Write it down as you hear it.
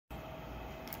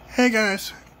Hey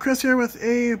guys, Chris here with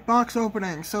a box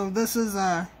opening. So this is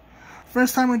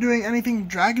first time we're doing anything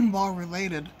Dragon Ball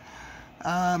related.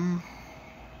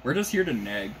 We're just here to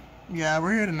nag. Yeah,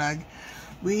 we're here to nag.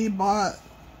 We bought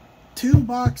 2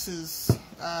 boxes.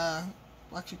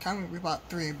 Actually, we bought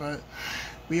 3, but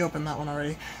we opened that one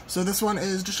already. So this one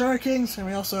is Destroyer Kings, and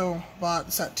we also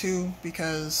bought set 2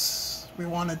 because we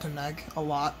wanted to nag a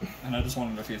lot. And I just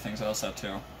wanted a few things out of set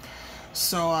 2.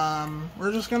 So,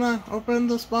 we're just gonna open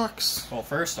this box. Well,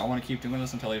 first, I want to keep doing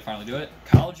this until they finally do it.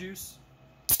 Kyle Juice,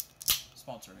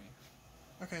 sponsor me.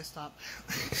 Okay, stop.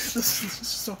 Let's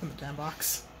just open the damn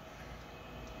box.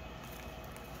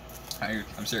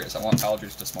 I'm serious. I want Kyle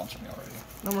Juice to sponsor me already.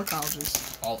 No more Kyle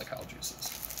Juice. All the Kyle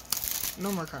Juices.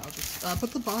 No more Kyle Juice.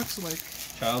 Put the box, like...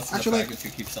 Shout out to actually, the faggots who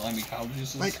keep selling me Kyle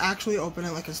Juices. Like, actually open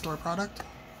it like a store product.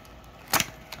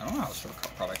 I don't know how store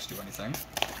products do anything.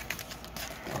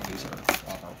 Oh, these are a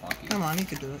lot more funky. Come on, you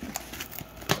could do it.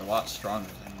 They're a lot stronger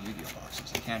than Yu-Gi-Oh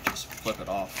boxes. You can't just flip it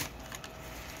off.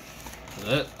 Is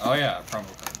it? Oh yeah,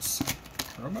 promo cards.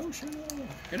 Promotional.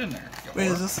 Get in there. Wait,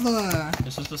 is this the...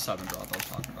 This is the 7 drop I was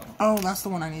talking about. Oh, that's the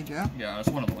one I need, yeah? Yeah, that's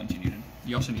one of the ones you needed.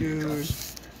 You also need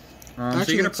drops. Actually,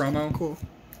 so you get a promo. Cool.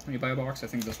 When you buy a box, I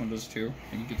think this one does too.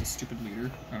 And you get the stupid leader.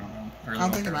 I don't know. I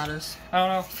don't think it matters. I don't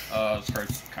know. This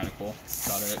card's kind of cool.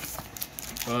 Got it.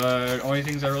 But only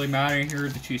things that really matter here are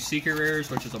the 2 secret rares,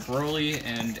 which is a Broly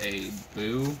and a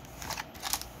Boo.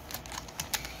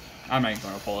 I'm not even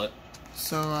going to pull it.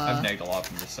 So, I've nagged a lot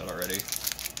from this set already.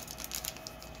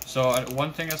 So,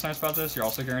 one thing that's nice about this, you're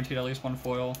also guaranteed at least 1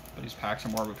 foil, but these packs are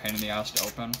more of a pain in the ass to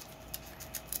open.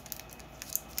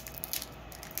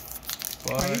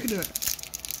 But you can do it.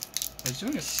 It's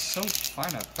doing it so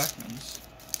fine at Beckman's.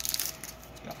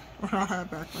 Yeah. We're not at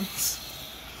Beckman's.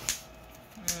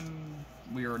 And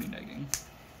we're already negging.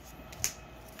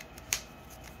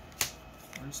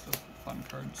 Where's the fun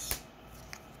cards?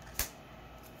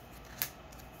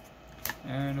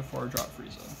 And a 4-drop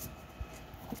Frieza.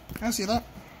 I see that.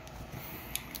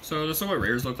 So this is what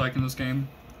rares look like in this game.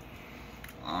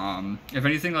 If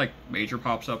anything like major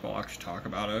pops up, I'll actually talk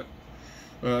about it.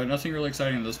 But nothing really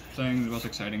exciting in this thing. The most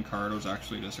exciting card was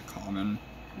actually just a common,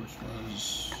 which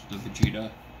was the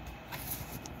Vegeta.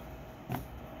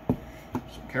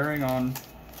 So carrying on.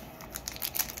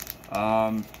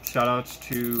 Shoutouts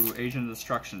to Agent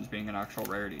Destructions being an actual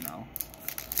rarity now.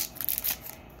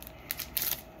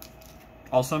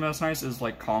 Also, something that's nice is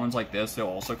like commons like this, they'll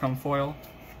also come foil,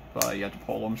 but you have to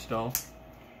pull them still.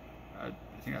 I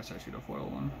think that's actually the foil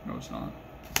one. No, it's not.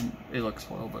 It looks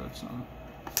foil, but it's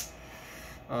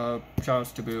not.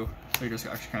 Shoutouts to Boo. They're just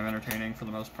actually kind of entertaining for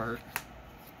the most part.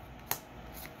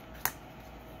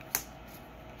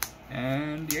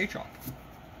 And the H-Op.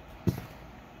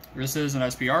 This is an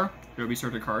SPR. There will be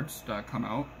certain cards that come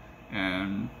out,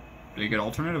 and they get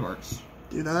alternative arts.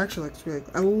 Dude, that actually looks great.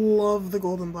 I love the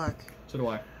gold and black. So do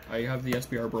I. I have the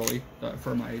SPR Broly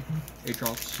for my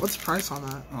H-Ops. What's the price on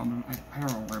that? I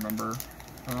don't remember.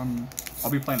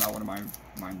 I'll be playing that one in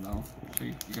mine though. So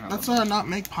you can have that's that. not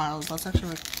make piles. That's actually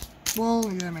like, well,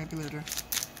 yeah, maybe later.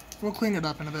 We'll clean it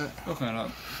up in a bit. We'll clean it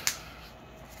up.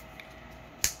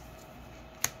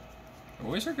 I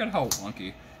always forget how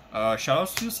wonky.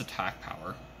 Shoutouts to this attack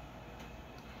power.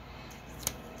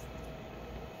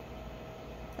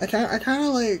 I kind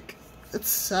of like. It's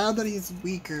sad that he's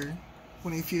weaker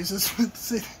when he fuses with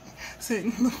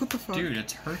Satan. What the fuck? Dude,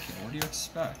 it's Hercule. What do you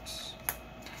expect?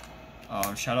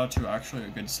 Shout out to actually a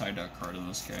good side deck card in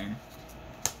this game.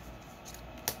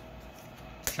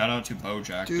 Shout out to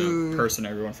Bojack, the person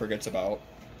everyone forgets about.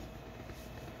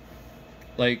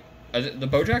 Like, the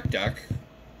Bojack deck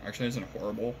actually isn't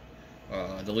horrible.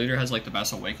 The leader has like the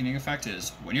best awakening effect is,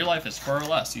 when your life is 4 or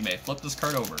less, you may flip this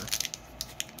card over.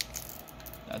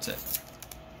 That's it.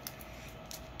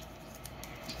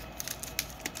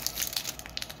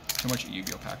 Too much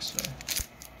Yu-Gi-Oh packs today.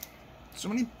 So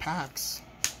many packs.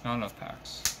 Not enough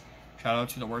packs. Shout out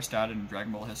to the worst dad in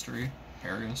Dragon Ball history,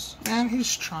 Arius. Man,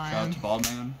 he's trying. Shout out to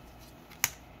Baldman.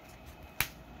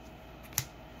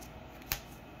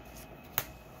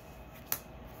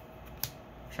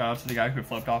 Shout out to the guy who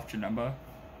flipped off Janemba.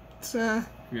 It's,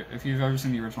 if you've ever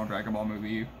seen the original Dragon Ball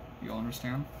movie, you'll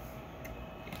understand.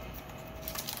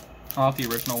 Not the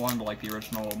original one, but like the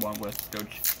original one with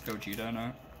Gogeta in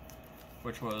it.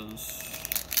 Which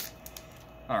was,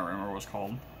 I don't remember what it was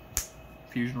called.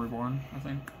 Fusion Reborn, I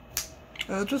think.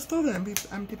 Just throw the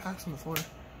empty packs on the floor.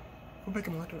 We'll pick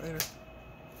them later.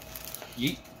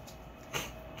 Yeet.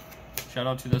 Shout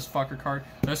out to this fucker card.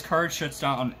 This card shuts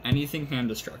down on anything hand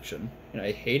destruction, and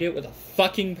I hate it with a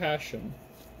fucking passion.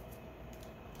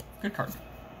 Good card.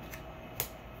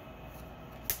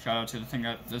 Shout out to the thing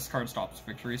that this card stops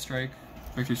Victory Strike.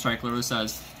 Victory Strike literally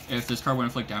says, if this card would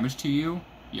inflict damage to you,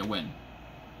 you win.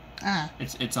 Ah.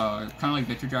 It's kind of like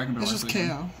Victory Dragon, but it's just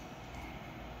KO.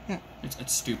 Yeah.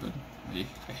 It's stupid. I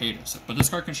hate it. But this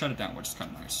card can shut it down, which is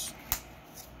kind of nice.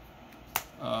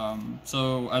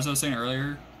 So, as I was saying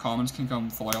earlier, commons can come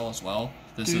foil as well.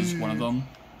 This is one of them.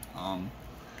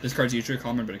 This card's usually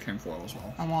common, but it came foil as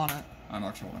well. I want it. I'm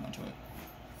actually holding onto it.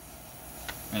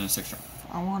 And a 6-drop.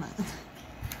 I want it.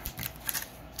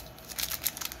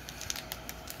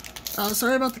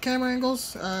 Sorry about the camera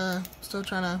angles. Still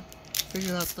trying to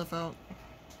figure that stuff out.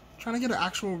 Trying to get an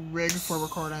actual rig for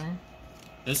recording.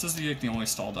 This is the only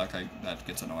stall deck that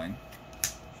gets annoying.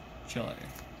 Chile.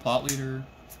 Plot leader,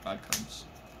 bad cards.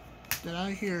 Did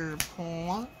I hear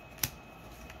plot?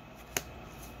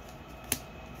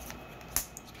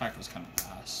 This pack was kind of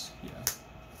ass, yeah.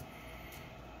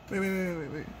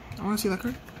 Wait. I want to see that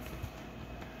card.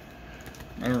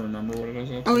 I don't remember what it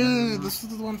is. Oh yeah, this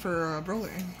is the one for Broly.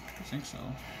 I think so.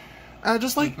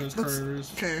 Just like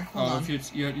okay, hold on.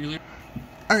 If you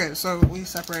okay, so we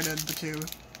separated the two.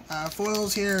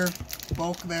 Foils here,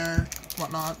 bulk there,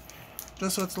 whatnot.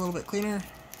 Just so it's a little bit cleaner.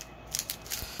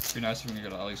 It'd be nice if we could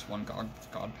get at least one god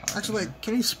pack. Actually, like,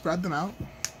 can you spread them out?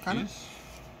 Kind of?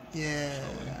 Yeah.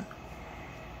 Probably.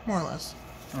 More or less.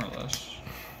 More or less.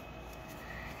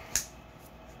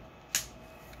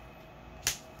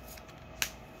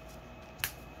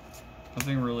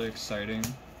 Nothing really exciting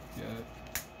yet.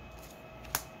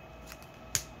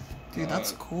 Dude,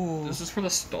 that's cool. This is for the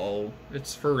stall.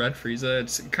 It's for Red Frieza.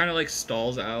 It's kind of like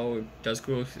stalls out. Does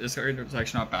cool. This card is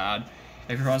actually not bad.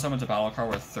 If your opponent summons a battle card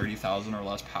with 30,000 or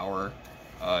less power,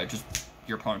 just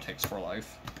your opponent takes 4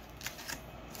 life.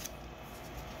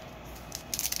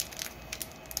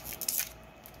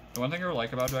 The one thing I really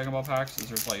like about Dragon Ball packs is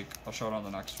there's like, I'll show it on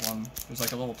the next one. There's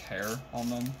like a little tear on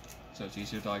them, so it's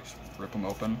easier to like rip them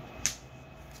open.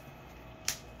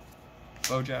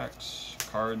 Bojacks,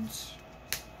 cards.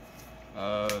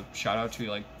 Shout out to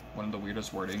like one of the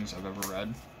weirdest wordings I've ever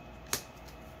read.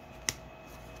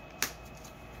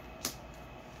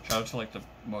 Shout out to like the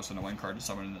most annoying card to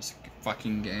summon in this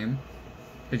fucking game.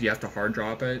 Because you have to hard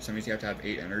drop it, so it means you have to have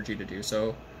 8 energy to do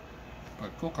so.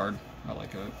 But cool card, I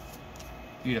like it.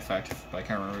 Neat effect, but I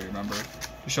can't really remember.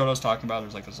 The show I was talking about,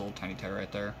 there's like this little tiny tear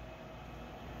right there.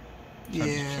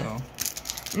 Yeah.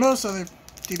 Most other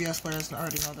DBS players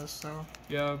already know this, so.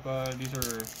 Yeah, but these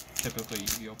are typically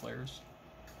Yu-Gi-Oh players.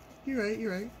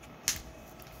 You're right.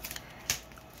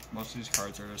 Most of these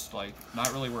cards are just like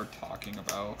not really worth talking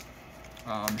about.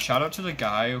 Shout out to the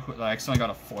guy who accidentally got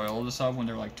a foil to sub when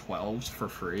they're like 12s for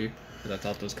free because I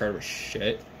thought this card was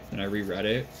shit. And I reread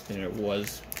it and it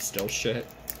was still shit.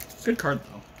 Good card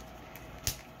though.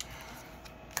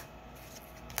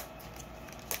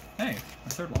 Hey, a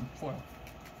third one, foil.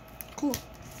 Cool.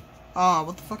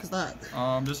 What the fuck is that?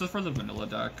 This is for the vanilla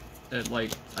deck. It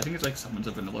like, I think it's like summons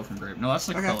a vanilla from grave. No, that's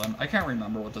like Krillin. I can't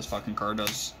remember what this fucking card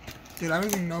does. Dude, I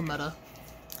don't even know meta.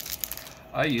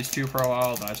 I used to for a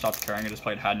while, then I stopped caring. I just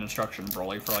played Had an Instruction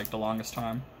Broly for like the longest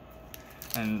time.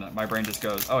 And my brain just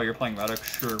goes, oh, you're playing meta?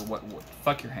 Sure, what?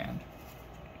 Fuck your hand.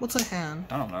 What's a hand?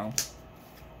 I don't know.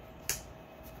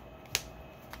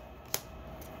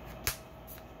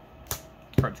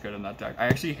 Card's good in that deck. I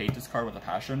actually hate this card with a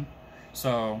passion.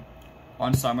 So,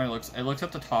 on summon, it looks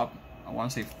at the top, I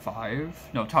want to say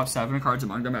top 7 cards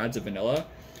among them adds a vanilla.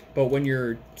 But when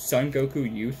your Son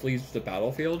Goku Youth leaves the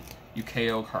battlefield, you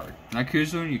KO card. And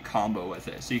Akuzu, you combo with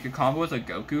it. So you could combo with a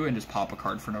Goku and just pop a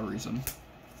card for no reason.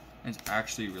 It's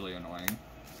actually really annoying.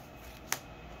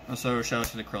 Also, shout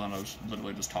out to the Krillin I was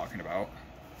literally just talking about.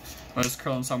 But this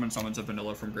Krillin summons a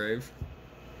vanilla from grave.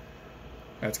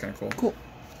 That's kind of cool. Cool.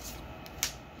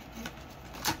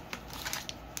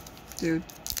 Dude.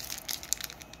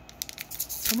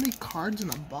 So many cards in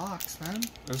a box, man.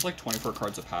 There's like 24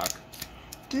 cards a pack.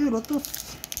 Dude, what the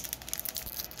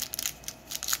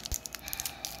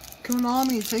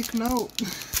Konami, take note.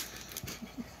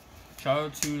 Shout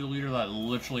out to the leader that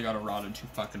literally got eroded to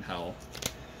fucking hell.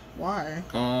 Why?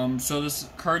 So this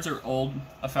cards are old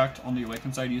effect on the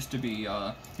Awakened side used to be,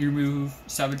 you remove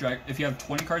 7 if you have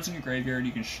 20 cards in your graveyard,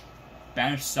 you can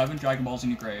banish 7 Dragon Balls in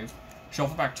your grave,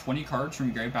 shuffle back 20 cards from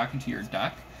your grave back into your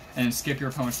deck, and then skip your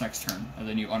opponent's next turn, and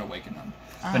then you unawaken them.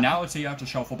 But now it's you have to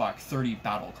shuffle back 30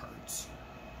 battle cards.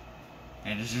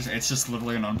 And it's just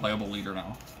literally an unplayable leader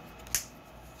now.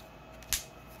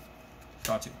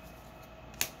 Got to.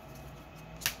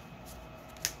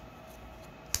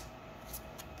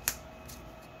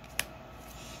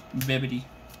 Bibbidi.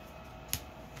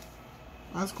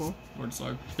 That's cool. Lord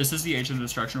Slug. This is the Agent of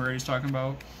Destruction rare he's talking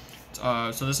about.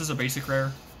 So this is a basic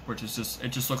rare. which is just, it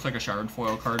just looks like a shard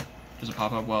foil card. Does it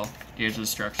pop up well? Gauge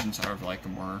Destruction's have like a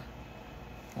more,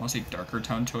 I want to say darker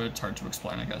tone to it. It's hard to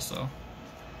explain, I guess, though.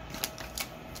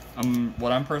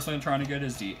 What I'm personally trying to get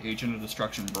is the Agent of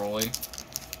Destruction Broly.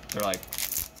 They're like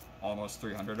almost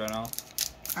 300 right now.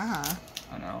 Ah.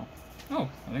 I know. Oh,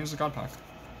 I think it's a God Pack.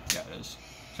 Yeah, it is.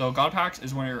 So God Packs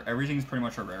is when everything's pretty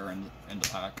much a rare in the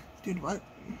pack. Dude, what?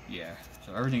 Yeah.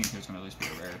 So everything here is going to at least be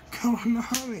a rare. Come on,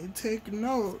 homie, take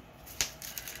note.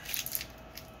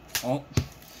 Oh.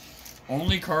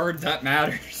 Only card that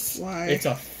matters. Why? It's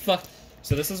a fuck.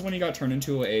 So this is when he got turned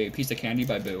into a piece of candy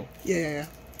by Boo. Yeah.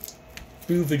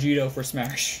 Boo Vegito for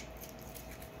Smash.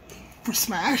 For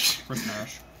Smash? For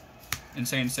Smash.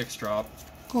 Insane 6-drop.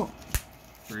 Cool.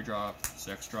 3-drop,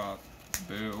 6-drop,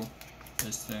 Boo,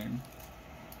 this thing,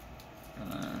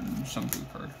 and then some Boo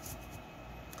card.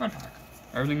 God Pack.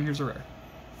 Everything here's a rare.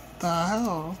 The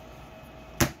hell?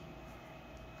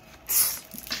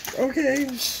 Okay.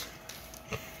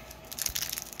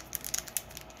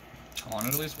 I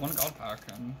wanted at least one God Pack.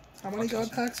 And how many God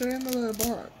Packs are in the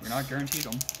box? You're not guaranteed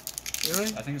them. Really?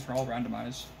 I think it's all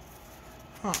randomized.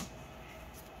 Huh.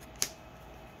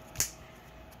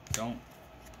 Don't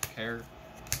care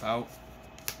about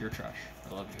your trash.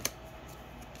 I love you.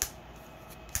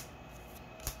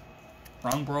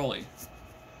 Wrong Broly.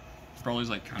 Broly's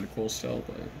like kind of cool still,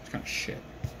 but it's kind of shit.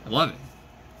 I love it,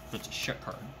 but it's a shit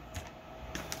card.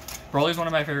 Broly's one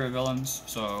of my favorite villains,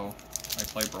 so I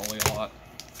play Broly a lot.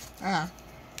 Ah.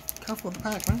 Careful with the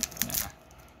pack, man. Nah.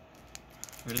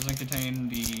 If it doesn't contain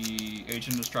the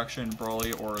Agent Destruction,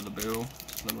 Broly, or the Boo,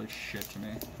 it's literally shit to me.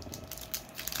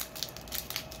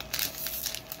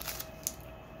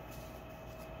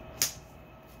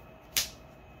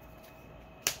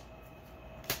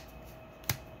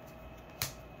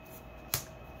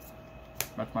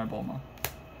 That's my Bulma.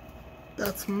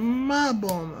 That's my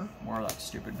Bulma. More of that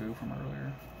stupid Boo from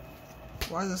earlier.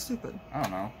 Why is it stupid? I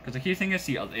don't know. Because the key thing is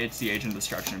it's the Agent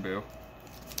Destruction Boo.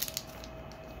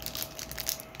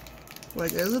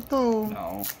 Like, is it though?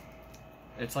 No.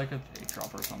 It's like a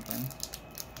 8-drop or something.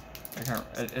 I can't.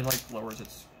 It like lowers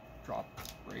its drop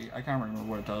rate. I can't remember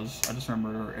what it does. I just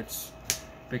remember its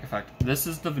big effect. This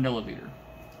is the vanilla leader.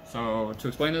 So to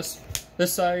explain this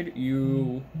side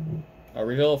you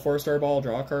reveal a 4-star ball,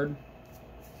 draw a card,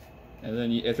 and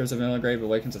then if there's a vanilla grave, it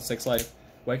awakens at 6 life.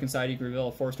 Awaken side, you can reveal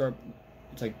a 4-star.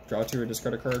 It's like draw 2 or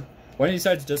discard a card. When he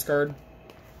decides discard,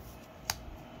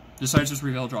 this side's just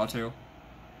reveal, draw 2.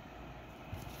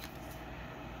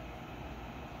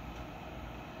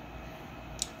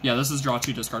 Yeah, this is draw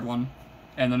 2, discard 1.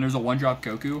 And then there's a 1-drop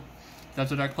Goku that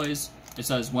the deck plays. It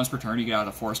says once per turn you get out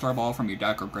a 4-star ball from your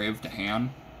deck or grave to hand.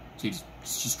 So you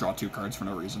just draw 2 cards for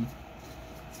no reason.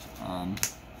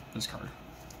 This card.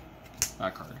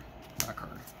 That card. That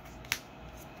card.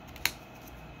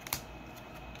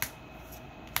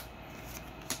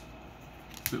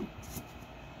 Boo.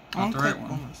 Not the right one.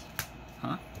 Bonus.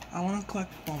 Huh? I want to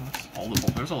collect bonus. All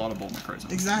the there's a lot of Bulma cards in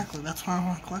this. Exactly, that's why I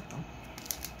want to collect them.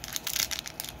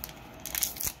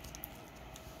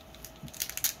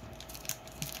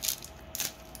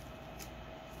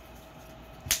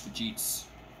 Vegeta's.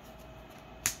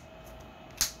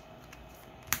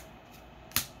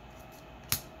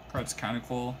 Card's kind of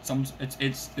cool.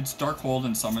 It's Dark Hold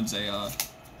and summons a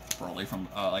Broly from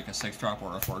like a 6-drop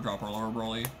or a 4-drop or lower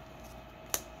Broly.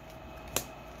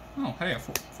 Oh, hey, a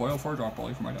foil 4-drop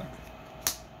Broly for my deck.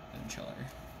 And Chile.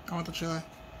 I want the chili.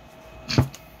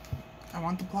 I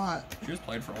want the plot. She was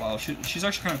played for a while. She's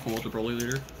actually kind of cool with the Broly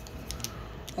leader.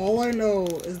 All I know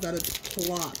is that it's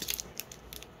plot.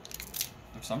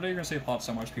 If someday you're gonna say plot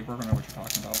so much, people are gonna know what you're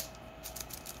talking about.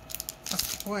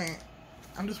 That's the point.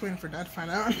 I'm just waiting for Dad to find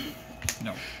out.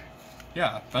 No.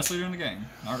 Yeah, best leader in the game.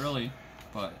 Not really,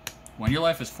 but when your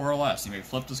life is 4 or less, you may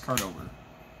flip this card over.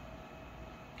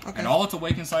 Okay. And all its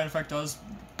Awaken side effect does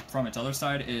from its other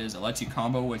side is it lets you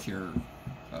combo with your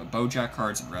Bojack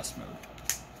cards in rest mode.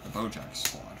 The Bojack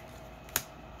squad.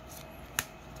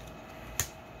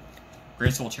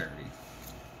 Great Soul Charity.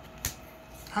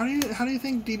 How do you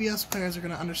think DBS players are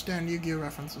gonna understand Yu-Gi-Oh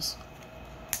references?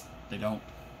 They don't.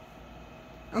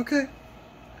 Okay.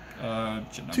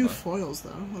 Janemba. 2 foils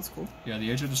though. That's cool. Yeah, the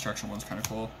Age of Destruction one's kind of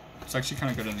cool. It's actually kind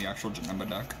of good in the actual Janemba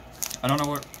deck. I don't know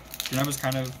what... Janemba's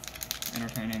kind of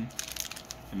entertaining.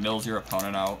 It mills your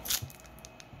opponent out.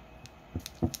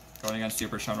 Going against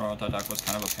Super Shenron with that deck was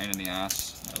kind of a pain in the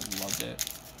ass. I loved it.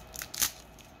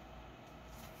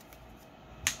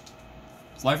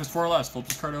 If life is 4 or less, flip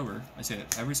this card over. I say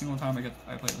it every single time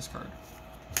I play this card.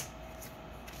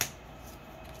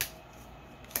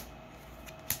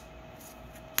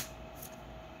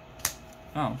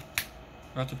 Oh.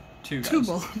 Got the two guys. Two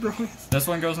bullet Broly's. This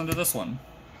one goes into this one.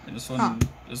 And this one, Huh.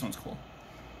 This one's cool.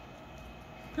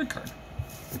 Good card.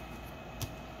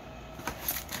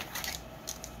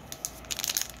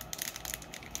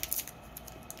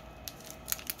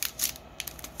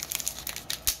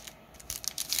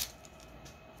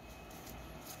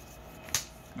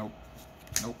 Nope.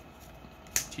 Nope.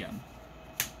 TM.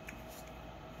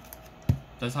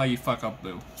 That's how you fuck up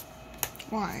Boo.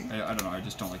 Why? I don't know, I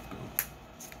just don't like Boo.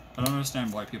 I don't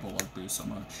understand why people love Boo so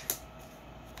much.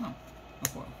 Oh, no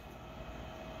foil.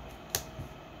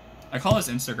 I call this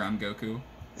Instagram Goku.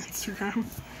 Instagram?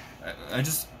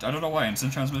 I don't know why.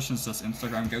 Instant Transmission is just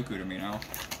Instagram Goku to me now.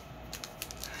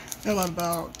 Got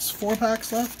about 4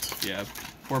 packs left. Yeah,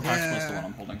 4 packs plus the Yeah. one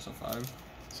I'm holding, so 5.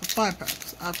 So 5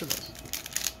 packs after this.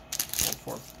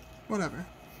 Well, 4. Whatever.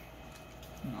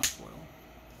 Not foil.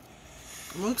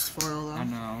 It looks foil though. I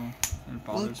know. It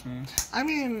bothers me. I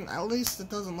mean, at least it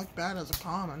doesn't look bad as a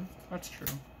common. That's true.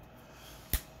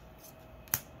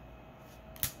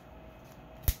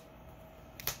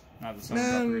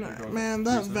 Man,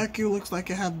 that Veku looks like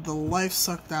it had the life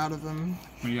sucked out of him.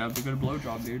 When you have the good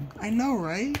blowjob, dude. I know,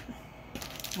 right?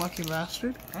 Lucky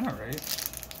bastard. I know, right?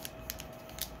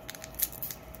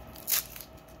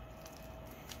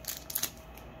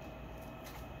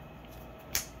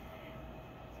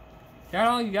 Got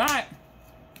all you got.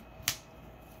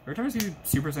 Every time I see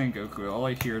Super Saiyan Goku, all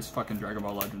I hear is fucking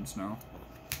Dragonball Legends now.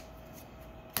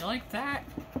 You like that?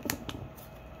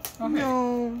 Oh,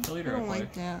 No, hey, the leader I don't play.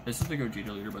 like that. This is the Gogeta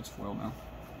leader, but it's foil now.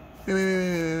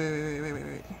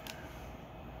 Wait.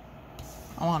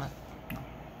 I want it. No.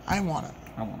 I want it.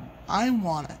 I want it. I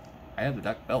want it. I have the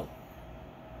deck belt.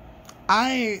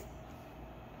 I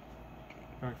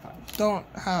Dark 5. don't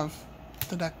have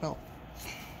the deck belt.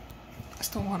 I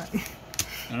still want it.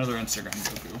 Another Instagram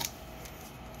Goku.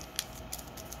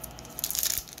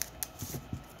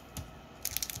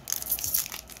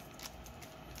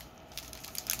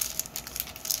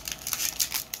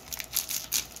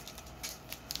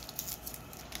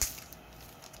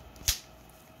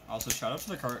 Also, shout out to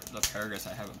the Paragus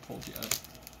I haven't pulled yet.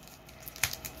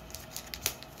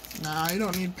 Nah, you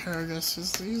don't need Paragus.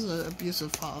 He's an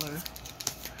abusive father.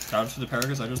 Shout out to the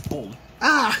Paragus I just pulled.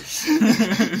 Ah!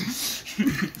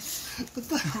 What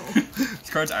the hell? This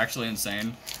card's actually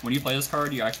insane. When you play this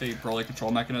card, you activate Broly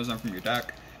control mechanism from your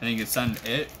deck, and then you can send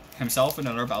it, himself, and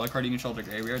another battle card you control to the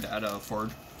graveyard to add a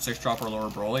 4/6 drop or lower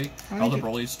Broly. All the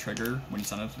Brolys trigger when you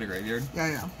send it to the graveyard.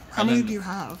 Yeah. How many do you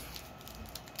have?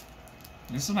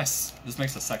 This makes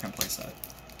the second playset.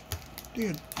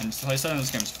 Dude. And the playset in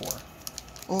this game is 4.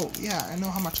 Oh, yeah, I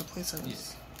know how much a playset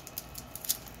is.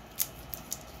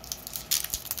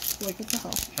 Like, what the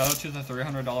hell? Shout out to the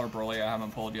 $300 Broly I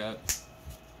haven't pulled yet.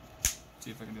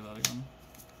 See if I can do that again.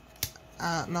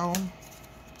 No.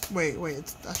 Wait,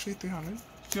 it's actually 300?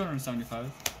 275.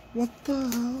 What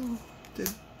the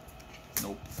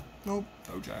hell? Nope.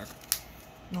 Bojack.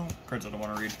 No. Cards I don't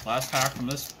want to read. Last pack from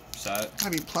this set.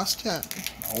 Have you plussed yet?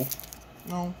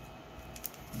 No.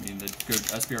 I mean, the good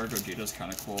SBR Gogeta's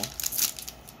kind of cool.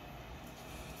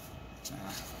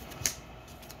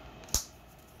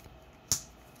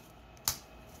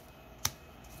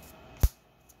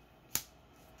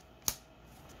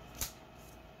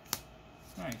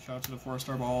 Alright, shout out to the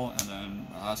 4-star ball, and then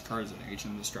the last card is an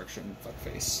Ancient Destruction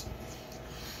Fuckface.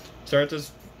 Start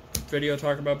this video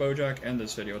talking about Bojack, and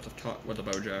this video with the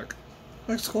Bojack.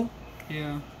 That's cool.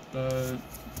 Yeah, but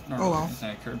not really anything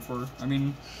I cared for. I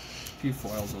mean, a few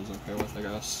foils I was okay with, I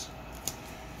guess.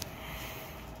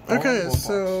 Okay,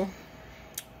 so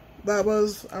that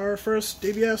was our first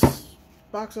DBS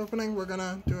box opening. We're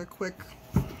gonna do a quick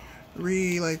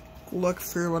look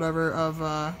through whatever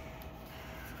of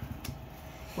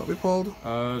what we pulled.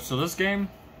 So this game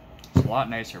is a lot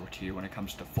nicer to you when it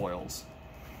comes to foils.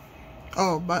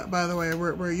 Oh, by the way,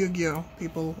 we're Yu-Gi-Oh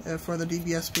people. For the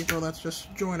DBS people that's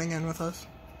just joining in with us.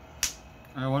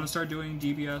 I want to start doing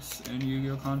DBS and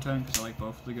Yu-Gi-Oh content because I like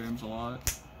both of the games a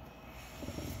lot.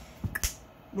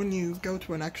 When you go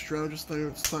to an extra, just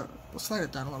slide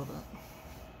it down a little bit.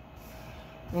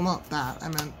 Well, not that. I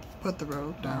meant put the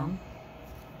row down.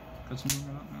 Because I'm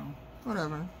moving it up now.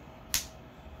 Whatever.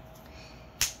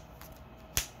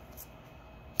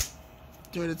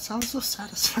 Dude, it sounds so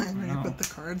satisfying when you put the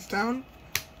cards down.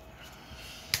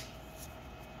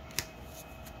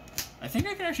 I think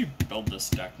I can actually build this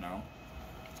deck now.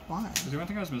 Why? Because the only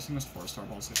thing I was missing was 4-star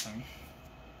balls, I think.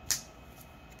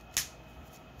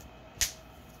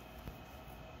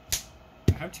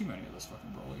 I have too many of this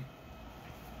fucking Broly.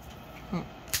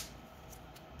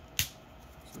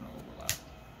 So no overlap.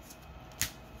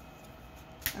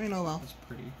 I mean, oh well. That's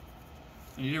pretty.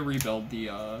 I need to rebuild the,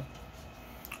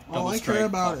 All I care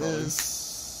about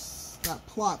is that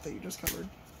plot that you just covered.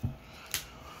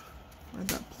 Where'd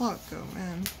that plot go,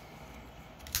 man?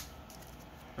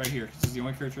 Right here, because it's the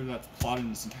only character that's plotted in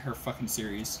this entire fucking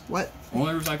series. What? The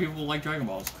only reason why people like Dragon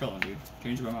Ball is Krillin, dude.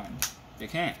 Change my mind. You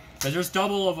can't. Because there's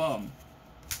double of them.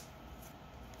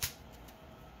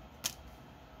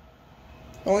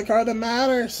 Only card that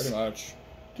matters. Pretty much.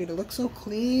 Dude, it looks so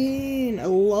clean. I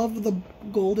love the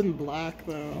gold and black,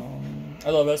 though. I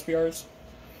love SPRs.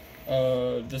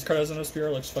 This card has an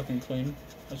SPR, looks fucking clean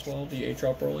as well. The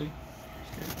 8-drop early.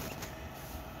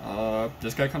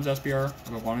 This guy comes SPR. I've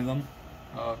been wanting them.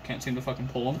 Can't seem to fucking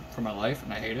pull them for my life,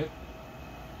 and I hate it.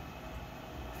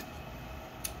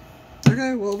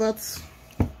 Okay, well that's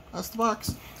the box.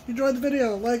 If you enjoyed the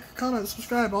video, like, comment,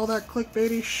 subscribe, all that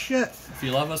clickbaity shit. If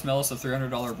you love us, mail us a $300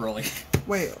 Broly.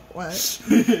 Wait, what?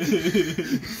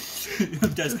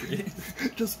 I'm desperate.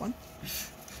 Just one?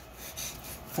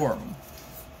 4 of them.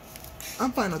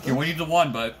 I'm fine with this. You only need the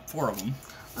one, but 4 of them.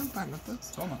 I'm fine with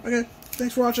this. So am I. Okay,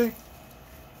 thanks for watching.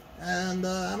 And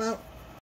I'm out.